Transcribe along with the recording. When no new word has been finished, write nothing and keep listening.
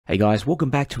Hey guys, welcome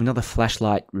back to another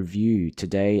flashlight review.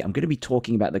 Today I'm going to be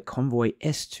talking about the Convoy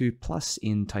S2 Plus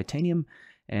in titanium,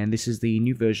 and this is the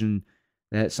new version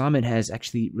that Simon has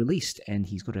actually released, and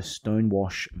he's got a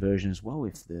Stonewash version as well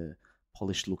if the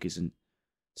polished look isn't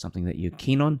something that you're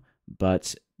keen on.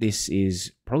 But this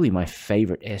is probably my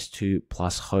favorite S2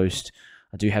 Plus host.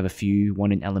 I do have a few,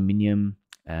 one in aluminium,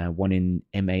 one in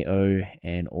MAO,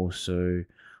 and also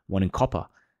one in copper.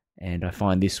 And I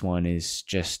find this one is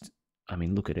just, I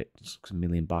mean, look at it. It looks $1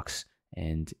 million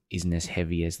and isn't as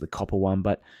heavy as the copper one,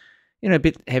 but you know, a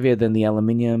bit heavier than the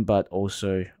aluminium, but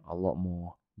also a lot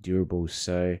more durable.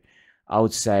 So I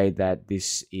would say that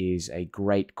this is a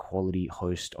great quality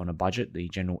host on a budget, the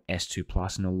general S2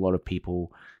 Plus, and a lot of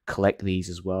people collect these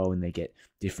as well, and they get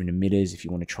different emitters. If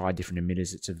you want to try different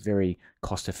emitters, it's a very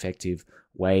cost-effective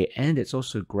way, and it's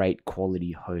also a great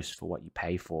quality host for what you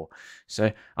pay for.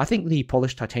 So I think the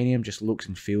polished titanium just looks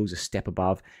and feels a step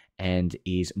above and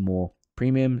is more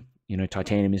premium. You know,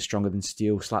 titanium is stronger than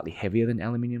steel, slightly heavier than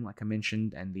aluminium, like I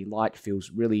mentioned, and the light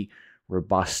feels really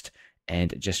robust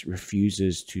and it just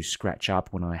refuses to scratch up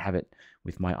when I have it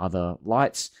with my other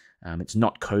lights. It's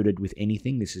not coated with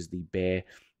anything. This is the bare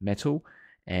metal,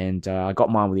 and I got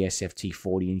mine with the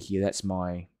SFT40 in here. That's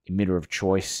my emitter of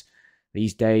choice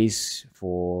these days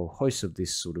for hosts of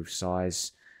this sort of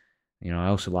size. You know, I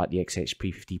also like the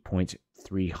XHP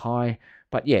 50.3 high,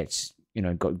 but yeah, it's, you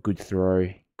know, got good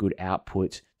throw, good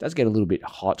output. It does get a little bit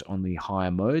hot on the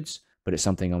higher modes, but it's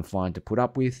something I'm fine to put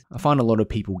up with. I find a lot of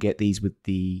people get these with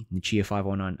the Nichia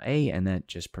 509A, and that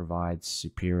just provides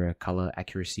superior color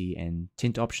accuracy and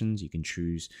tint options. You can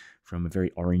choose from a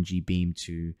very orangey beam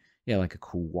to, yeah, like a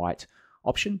cool white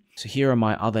option. So here are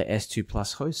my other S2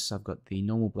 Plus hosts. I've got the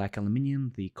normal black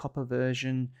aluminium, the copper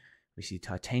version, we see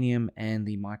titanium, and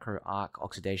the micro arc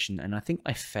oxidation. And I think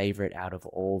my favorite out of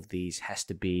all of these has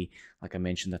to be, like I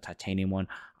mentioned, the titanium one.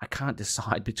 I can't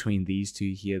decide between these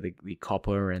two here, the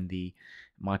copper and the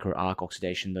micro arc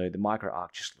oxidation, though. The micro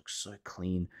arc just looks so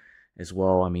clean as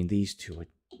well. I mean, these two are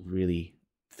really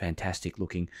fantastic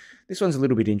looking. This one's a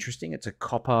little bit interesting. It's a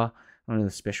copper, one of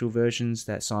the special versions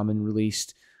that Simon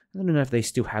released. I don't know if they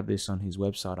still have this on his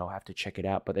website. I'll have to check it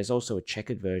out. But there's also a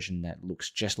checkered version that looks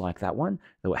just like that one,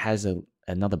 though it has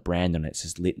another brand on it. It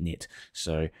says Litnit.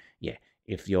 So yeah,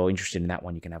 if you're interested in that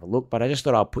one, you can have a look. But I just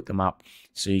thought I'll put them up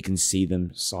so you can see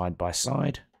them side by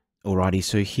side. Alrighty,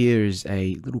 so here is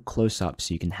a little close-up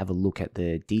so you can have a look at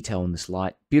the detail on this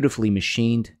light. Beautifully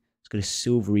machined. It's got a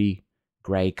silvery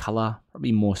grey color,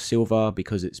 probably more silver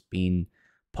because it's been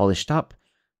polished up.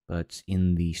 But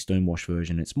in the Stonewash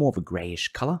version, it's more of a grayish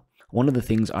color. One of the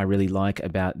things I really like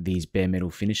about these bare metal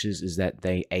finishes is that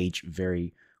they age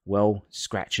very well.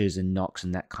 Scratches and knocks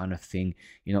and that kind of thing,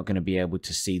 you're not going to be able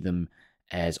to see them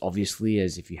as obviously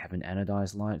as if you have an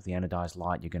anodized light. With the anodized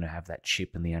light, you're going to have that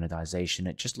chip and the anodization.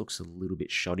 It just looks a little bit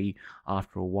shoddy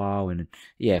after a while. And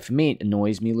yeah, for me, it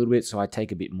annoys me a little bit. So I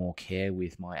take a bit more care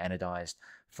with my anodized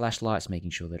flashlights, making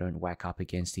sure they don't whack up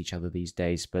against each other these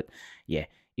days. But yeah,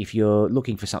 if you're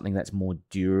looking for something that's more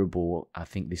durable, I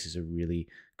think this is a really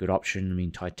good option. I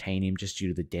mean, titanium, just due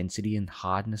to the density and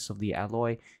hardness of the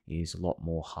alloy, is a lot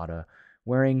more harder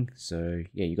wearing. So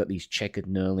yeah, you got these checkered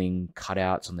knurling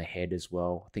cutouts on the head as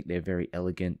well. I think they're very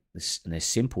elegant and they're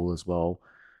simple as well.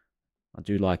 I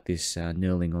do like this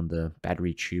knurling on the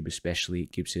battery tube especially.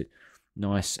 It gives it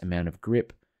nice amount of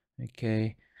grip.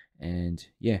 Okay, and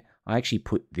yeah, I actually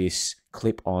put this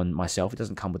clip on myself. It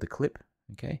doesn't come with a clip,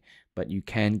 okay, but you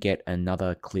can get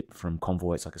another clip from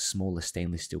Convoy. It's like a smaller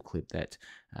stainless steel clip that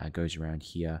goes around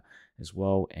here as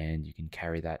well, and you can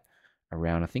carry that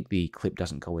around. I think the clip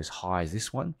doesn't go as high as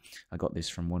this one. I got this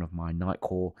from one of my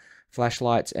Nightcore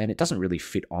flashlights, and it doesn't really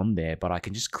fit on there, but I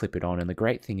can just clip it on. And the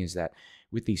great thing is that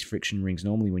with these friction rings,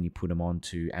 normally when you put them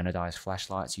onto anodized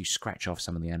flashlights, you scratch off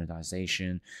some of the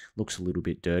anodization. Looks a little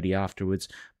bit dirty afterwards,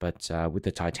 but with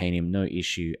the titanium, no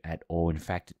issue at all. In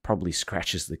fact, it probably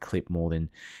scratches the clip more than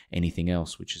anything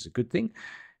else, which is a good thing.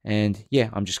 And yeah,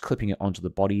 I'm just clipping it onto the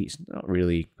body. It's not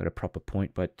really got a proper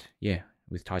point, but yeah,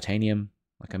 with titanium,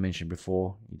 like I mentioned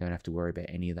before, you don't have to worry about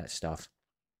any of that stuff.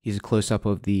 Here's a close-up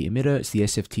of the emitter. It's the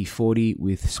SFT40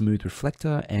 with smooth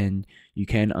reflector, and you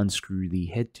can unscrew the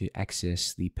head to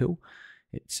access the pill.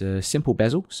 It's a simple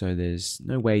bezel, so there's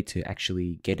no way to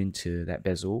actually get into that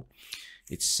bezel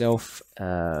itself.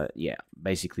 Yeah,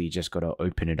 basically you just got to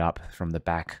open it up from the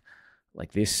back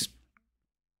like this.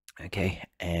 Okay,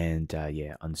 and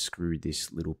yeah, unscrew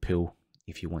this little pill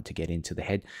if you want to get into the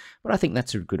head. But I think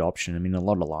that's a good option. I mean, a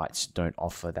lot of lights don't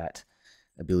offer that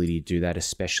ability to do that,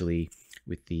 especially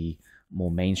with the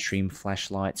more mainstream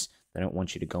flashlights. They don't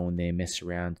want you to go in there, mess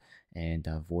around, and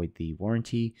void the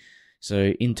warranty.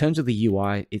 So in terms of the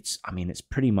UI, it's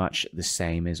pretty much the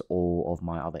same as all of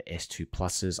my other S2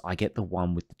 Pluses. I get the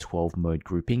one with the 12 mode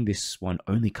grouping. This one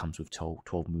only comes with 12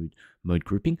 mode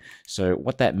grouping. So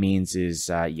what that means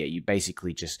is, you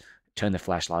basically just turn the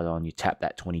flashlight on, you tap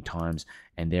that 20 times,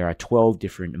 and there are 12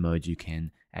 different modes you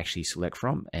can actually select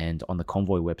from. And on the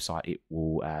Convoy website, it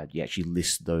will actually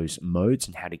list those modes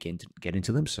and how to get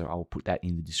into them. So I'll put that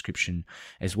in the description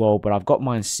as well. But I've got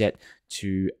mine set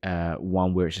to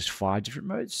one where it's just 5 different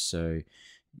modes. So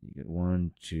you get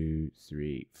 1, 2,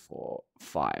 3, 4,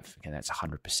 5. Okay, that's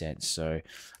 100%. So I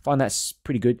find that's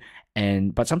pretty good.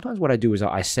 But sometimes what I do is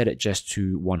I set it just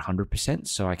to 100%,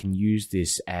 so I can use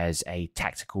this as a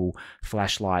tactical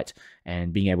flashlight,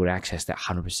 and being able to access that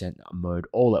 100% mode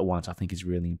all at once I think is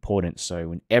really important. So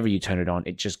whenever you turn it on,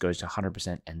 it just goes to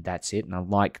 100% and that's it. And I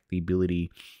like the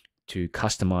ability to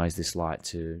customize this light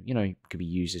to, it could be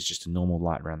used as just a normal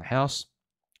light around the house,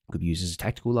 it could be used as a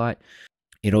tactical light.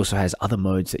 It also has other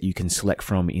modes that you can select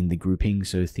from in the grouping,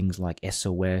 so things like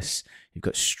SOS, you've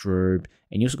got strobe,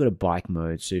 and you also got a bike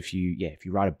mode. So if you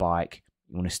ride a bike,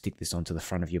 you want to stick this onto the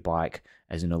front of your bike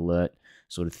as an alert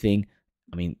sort of thing,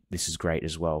 this is great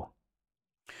as well.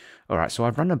 All right, so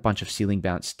I've run a bunch of ceiling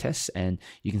bounce tests, and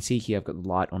you can see here I've got the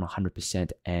light on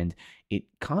 100%, and it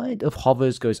kind of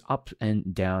hovers, goes up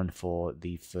and down for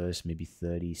the first maybe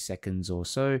 30 seconds or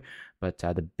so, but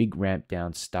the big ramp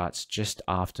down starts just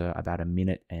after about a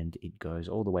minute, and it goes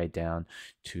all the way down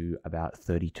to about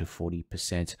 30 to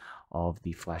 40% of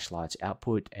the flashlight's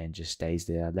output, and just stays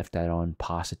there. I left that on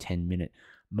past a 10-minute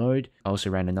mode. I also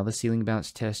ran another ceiling bounce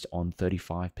test on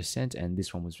 35%, and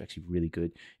this one was actually really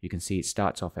good. You can see it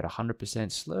starts off at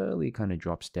 100%, slowly kind of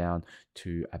drops down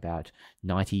to about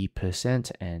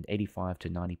 90% and 85 to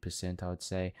 90% I would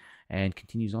say, and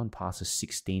continues on past a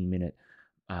 16-minute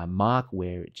mark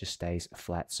where it just stays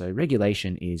flat. So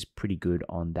regulation is pretty good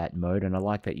on that mode, and I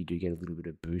like that you do get a little bit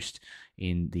of boost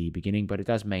in the beginning, but it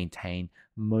does maintain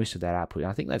most of that output.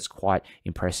 I think that's quite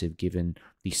impressive given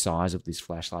the size of this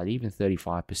flashlight. Even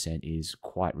 35% is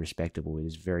quite respectable. It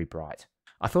is very bright.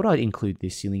 I thought I'd include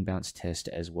this ceiling bounce test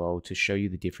as well to show you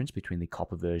the difference between the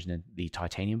copper version and the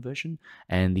titanium version.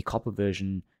 And the copper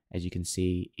version, as you can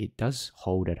see, it does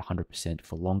hold at 100%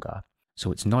 for longer.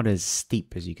 So it's not as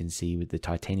steep as you can see with the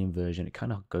titanium version. It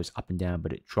kind of goes up and down,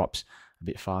 but it drops a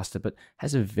bit faster, but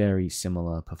has a very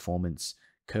similar performance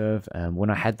curve. When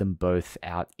I had them both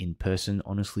out in person,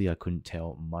 honestly, I couldn't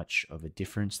tell much of a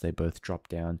difference. They both drop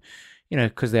down,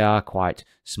 because they are quite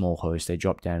small hosts, they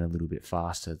drop down a little bit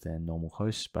faster than normal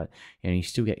hosts, but you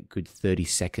still get good 30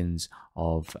 seconds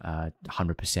of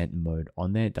 100% mode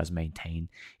on there. It does maintain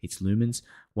its lumens.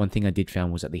 One thing I did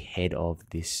found was that the head of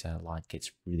this light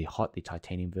gets really hot, the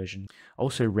titanium version. I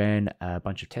also ran a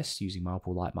bunch of tests using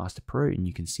Marble Light Master Pro, and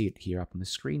you can see it here up on the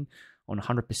screen. On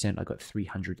 100%, I got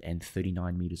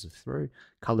 339 meters of throw.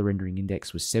 Color rendering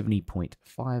index was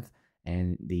 70.5,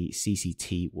 and the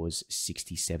CCT was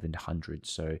 6700.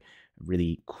 So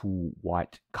really cool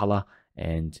white color,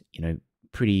 and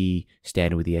pretty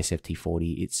standard with the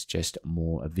SFT40. It's just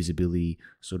more a visibility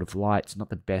sort of light. It's not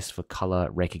the best for color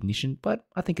recognition, but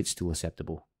I think it's still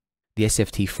acceptable. The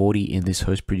SFT40 in this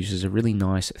host produces a really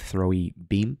nice throwy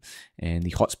beam, and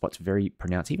the hotspot's very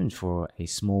pronounced even for a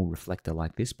small reflector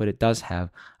like this, but it does have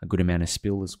a good amount of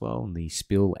spill as well, and the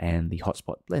spill and the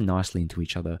hotspot blend nicely into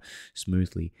each other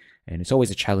smoothly. And it's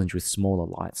always a challenge with smaller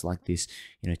lights like this,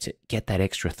 to get that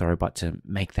extra throw, but to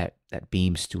make that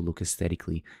beam still look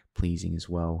aesthetically pleasing as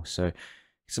well. So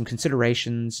some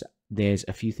considerations. There's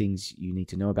a few things you need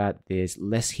to know about. There's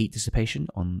less heat dissipation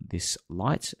on this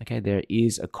light. Okay, there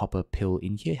is a copper pill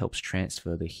in here, helps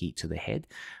transfer the heat to the head,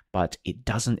 but it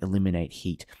doesn't eliminate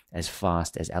heat as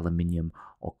fast as aluminium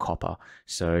or copper.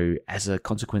 So as a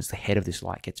consequence, the head of this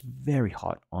light gets very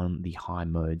hot on the high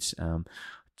modes.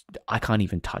 I can't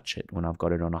even touch it when I've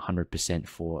got it on 100%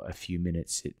 for a few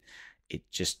minutes.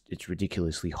 It's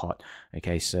ridiculously hot.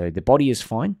 Okay, so the body is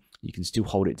fine. You can still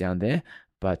hold it down there,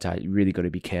 but you really got to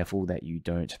be careful that you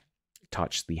don't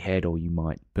touch the head or you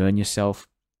might burn yourself.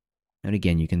 And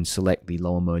again, you can select the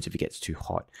lower modes if it gets too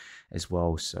hot as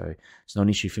well, so it's not an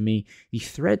issue for me. The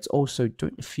threads also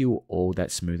don't feel all that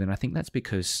smooth, and I think that's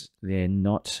because they're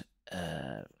not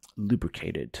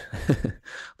lubricated.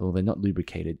 Well, they're not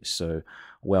lubricated so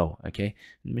well. Okay,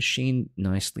 machined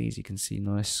nicely, as you can see,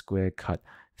 nice square cut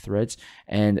threads.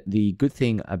 And the good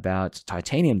thing about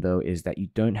titanium though is that you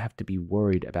don't have to be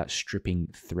worried about stripping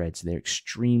threads. They're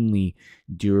extremely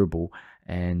durable,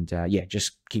 and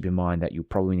just keep in mind that you'll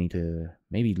probably need to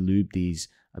maybe lube these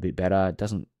a bit better. It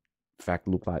doesn't in fact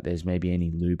look like there's maybe any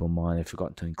lube on mine. I've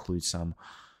forgotten to include some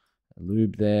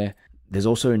lube there. There's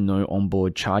also no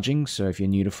onboard charging, so if you're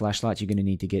new to flashlights, you're going to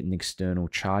need to get an external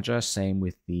charger. Same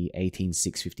with the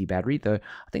 18650 battery, though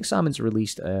I think Simon's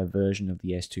released a version of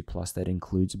the S2 Plus that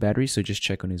includes a battery, so just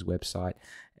check on his website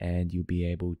and you'll be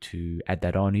able to add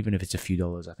that on, even if it's a few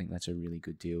dollars. I think that's a really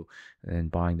good deal than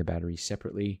buying the battery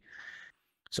separately.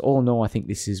 So all in all, I think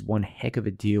this is one heck of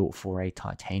a deal for a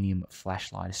titanium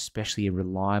flashlight, especially a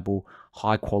reliable,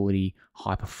 high quality,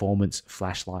 high performance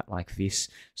flashlight like this.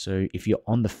 So if you're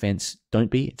on the fence,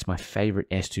 don't be. It's my favorite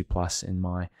S2 Plus in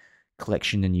my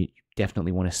collection, and you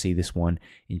definitely want to see this one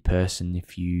in person.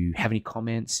 If you have any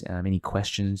comments, any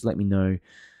questions, let me know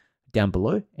down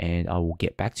below and I will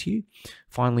get back to you.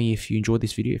 Finally, if you enjoyed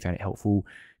this video, found it helpful,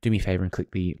 do me a favor and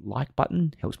click the like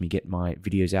button. It helps me get my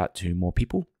videos out to more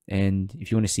people. And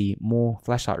if you want to see more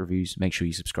flashlight reviews, make sure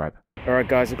you subscribe. Alright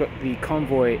guys, I've got the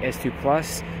Convoy S2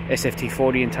 Plus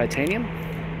SFT40 in titanium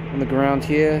on the ground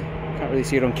here. Can't really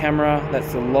see it on camera.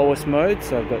 That's the lowest mode,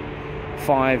 so I've got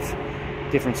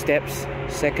 5 different steps.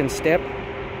 Second step,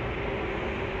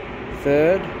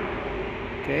 third,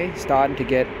 okay, starting to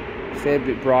get a fair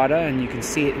bit brighter and you can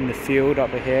see it in the field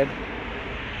up ahead.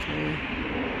 Okay,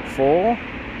 4,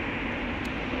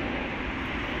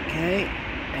 okay,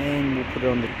 and we'll put it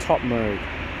on the top mode.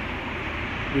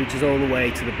 Reaches all the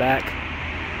way to the back.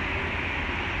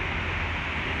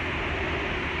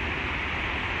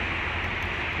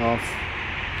 Off,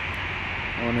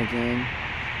 on again.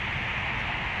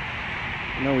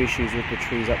 No issues with the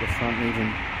trees up the front, even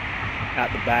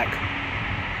at the back.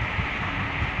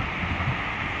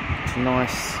 It's a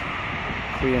nice,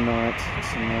 clear night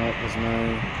tonight. There's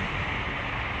no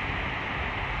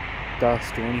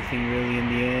dust or anything really in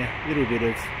the air. A little bit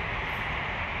of,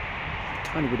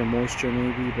 tiny bit of moisture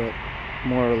maybe, but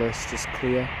more or less just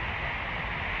clear.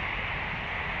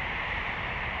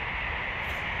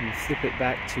 And flip it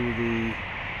back to the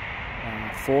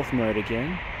 4th mode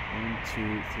again. 1,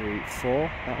 2, 3,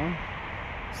 4. That one.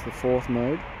 It's the 4th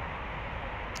mode.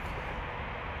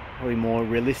 Probably more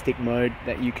realistic mode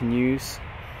that you can use.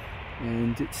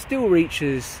 And it still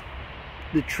reaches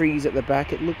the trees at the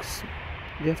back. It looks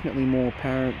definitely more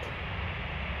apparent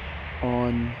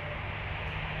on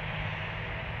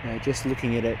just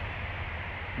looking at it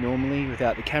normally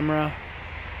without the camera.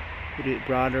 A bit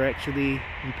brighter actually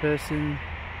in person.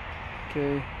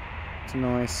 Okay, it's a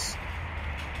nice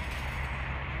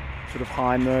sort of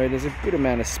high mode. There's a good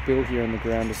amount of spill here on the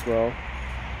ground as well.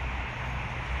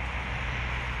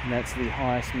 And that's the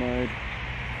highest mode,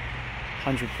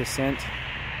 100%.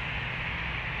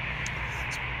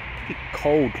 It's pretty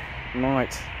cold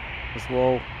night as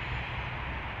well.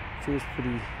 Feels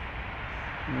pretty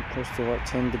close to like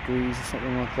 10 degrees or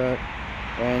something like that.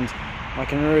 And I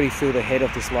can really feel the head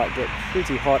of this light get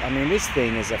pretty hot. I mean, this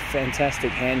thing is a fantastic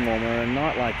hand warmer. On a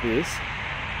night like this,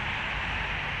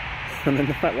 on a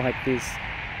night like this,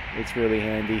 it's really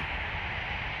handy.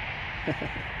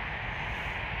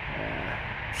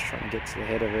 Just trying to get to the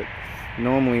head of it.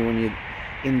 Normally when you're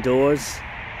indoors,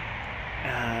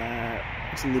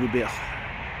 it's a little bit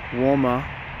warmer.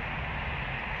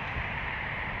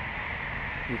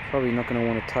 You're probably not going to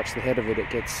want to touch the head of it. It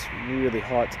gets really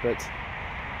hot, but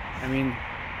I mean,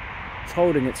 it's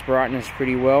holding its brightness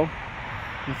pretty well.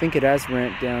 I think it has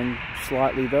ramped down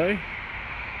slightly though.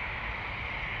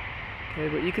 Okay,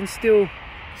 but you can still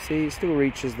see it still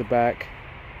reaches the back.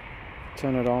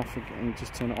 Turn it off and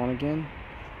just turn it on again.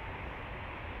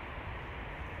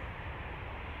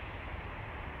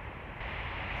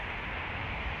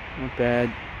 Not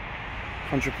bad.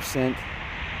 100%.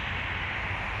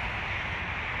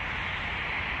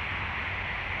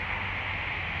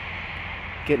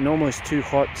 Getting almost too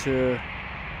hot to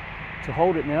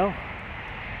hold it now.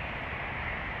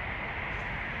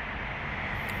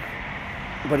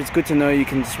 But it's good to know you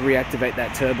can just reactivate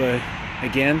that turbo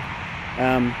again.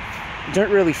 You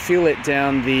don't really feel it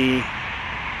down the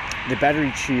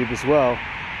battery tube as well.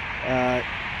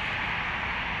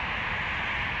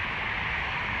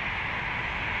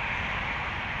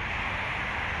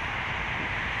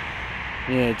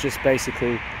 Yeah, just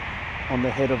basically on the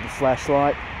head of the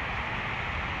flashlight.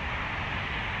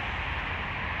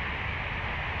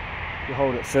 You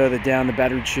hold it further down the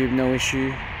battery tube, no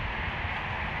issue.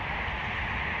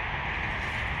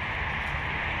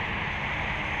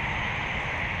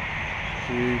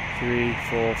 Two, 3,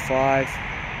 4, 5.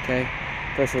 Okay,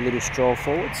 go for a little stroll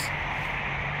forwards.